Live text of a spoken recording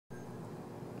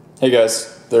Hey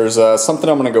guys, there's something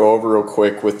I'm going to go over real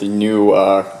quick with the new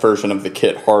version of the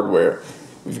kit hardware.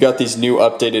 We've got these new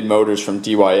updated motors from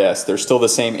DYS. They're still the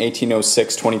same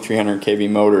 1806 2300 kV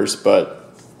motors,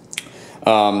 but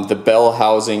the bell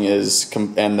housing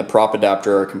and the prop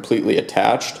adapter are completely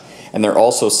attached, and they're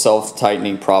also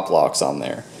self-tightening prop locks on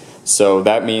there. So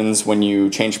that means when you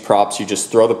change props, you just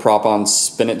throw the prop on,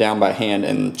 spin it down by hand,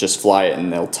 and just fly it,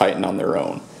 and they'll tighten on their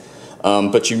own.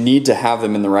 But you need to have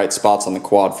them in the right spots on the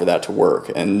quad for that to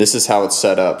work, and this is how it's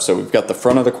set up. So we've got the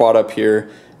front of the quad up here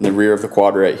and the rear of the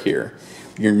quad right here.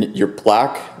 Your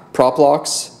black prop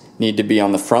locks need to be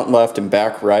on the front left and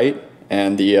back right,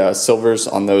 and the silvers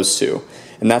on those two.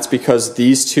 And that's because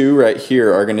these two right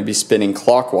here are going to be spinning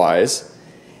clockwise,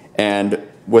 and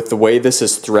with the way this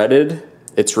is threaded,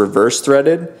 it's reverse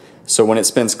threaded. So when it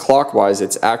spins clockwise,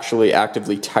 it's actually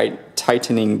actively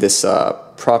tightening this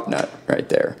prop nut right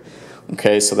there.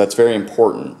 Okay, so that's very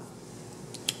important.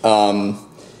 And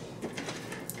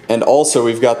also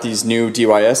we've got these new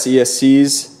DYS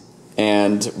ESCs,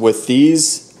 and with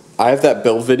these, I have that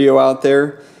build video out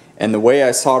there, and the way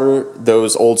I solder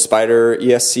those old Spider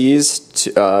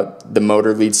ESCs, the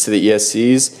motor leads to the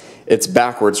ESCs, it's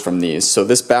backwards from these. So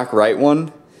this back right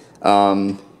one,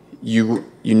 you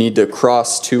need to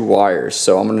cross two wires.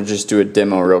 So I'm going to just do a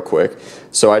demo real quick.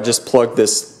 So I just plugged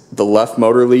the left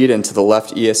motor lead into the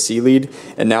left ESC lead,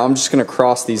 and now I'm just going to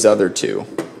cross these other two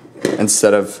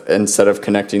instead of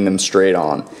connecting them straight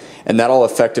on, and that'll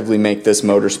effectively make this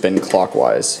motor spin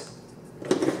clockwise.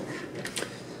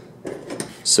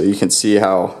 So you can see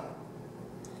how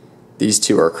these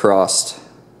two are crossed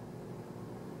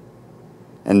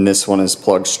and this one is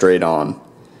plugged straight on.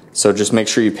 So just make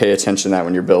sure you pay attention to that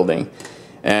when you're building.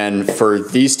 And for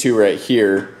these two right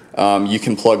here, you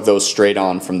can plug those straight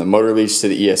on from the motor leads to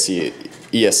the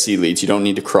ESC leads. You don't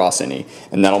need to cross any,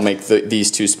 and that'll make these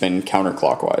two spin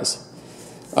counterclockwise.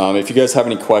 If you guys have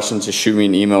any questions, just shoot me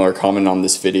an email or comment on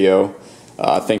this video. Thank